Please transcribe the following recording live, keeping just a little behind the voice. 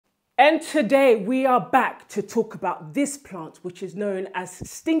And today we are back to talk about this plant, which is known as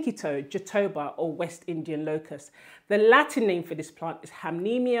stinky toe, Jatoba, or West Indian locust. The Latin name for this plant is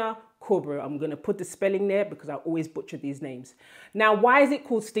Hymenaea courbaril. I'm going to put the spelling there because I always butcher these names. Now, why is it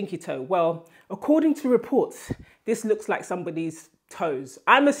called stinky toe? Well, according to reports, this looks like somebody's toes.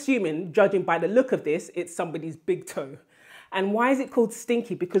 I'm assuming, judging by the look of this, it's somebody's big toe. And why is it called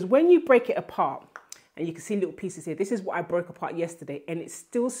stinky? Because when you break it apart, and you can see little pieces here. This is what I broke apart yesterday, and it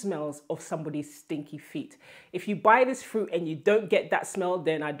still smells of somebody's stinky feet. If you buy this fruit and you don't get that smell,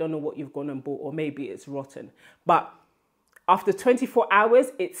 then I don't know what you've gone and bought, or maybe it's rotten. But after 24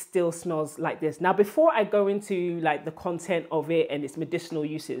 hours, it still smells like this. Now, before I go into like the content of it and its medicinal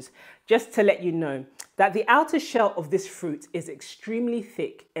uses, just to let you know that the outer shell of this fruit is extremely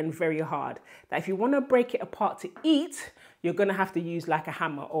thick and very hard. That if you want to break it apart to eat, you're going to have to use like a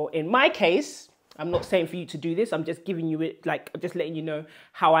hammer, or in my case, I'm not saying for you to do this. I'm just giving you it, like, just letting you know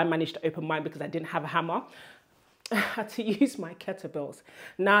how I managed to open mine because I didn't have a hammer. I had to use my kettlebells.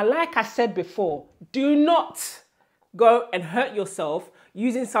 Now, like I said before, do not go and hurt yourself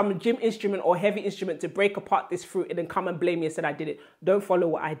using some gym instrument or heavy instrument to break apart this fruit and then come and blame me and said I did it. Don't follow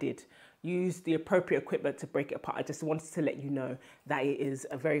what I did. Use the appropriate equipment to break it apart. I just wanted to let you know that it is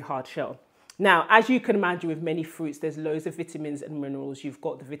a very hard shell. Now, as you can imagine with many fruits, there's loads of vitamins and minerals. You've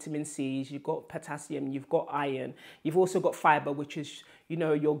got the vitamin C's, you've got potassium, you've got iron. You've also got fiber, which is, you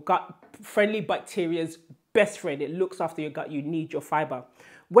know, your gut-friendly bacteria's best friend. It looks after your gut. You need your fiber.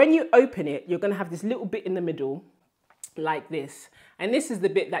 When you open it, you're going to have this little bit in the middle like this. And this is the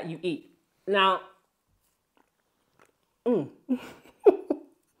bit that you eat. Now, it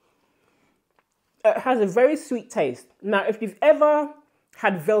has a very sweet taste. Now, if you've ever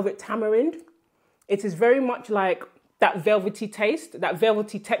had velvet tamarind, it is very much like that velvety taste, that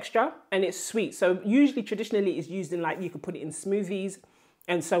velvety texture, and it's sweet. So usually, traditionally, it's used in, like, you could put it in smoothies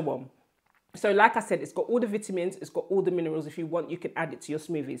and so on. So like I said, it's got all the vitamins, it's got all the minerals. If you want, you can add it to your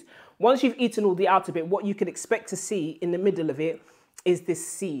smoothies. Once you've eaten all the outer bit, what you can expect to see in the middle of it is this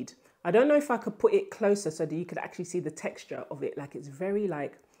seed. I don't know if I could put it closer so that you could actually see the texture of it. Like, it's very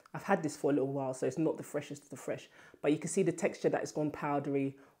like, I've had this for a little while, so it's not the freshest of the fresh, but you can see the texture that it's gone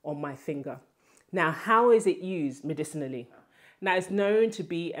powdery on my finger. Now, how is it used medicinally? Now, it's known to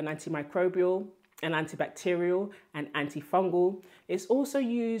be an antimicrobial, an antibacterial, and antifungal. It's also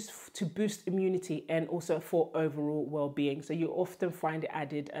used to boost immunity and also for overall well-being. So you often find it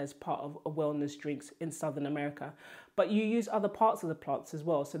added as part of wellness drinks in Southern America. But you use other parts of the plants as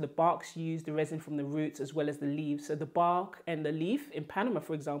well. So the barks use the resin from the roots as well as the leaves. So the bark and the leaf in Panama,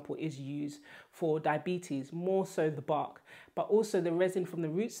 for example, is used for diabetes, more so the bark. But also the resin from the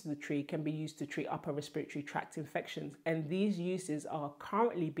roots of the tree can be used to treat upper respiratory tract infections. And these uses are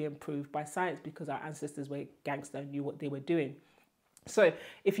currently being proved by science because our ancestors were gangster and knew what they were doing. So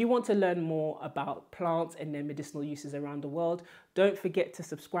if you want to learn more about plants and their medicinal uses around the world, don't forget to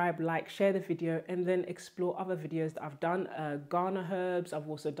subscribe, like, share the video, and then explore other videos that I've done. Ghana herbs, I've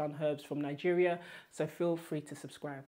also done herbs from Nigeria, so feel free to subscribe.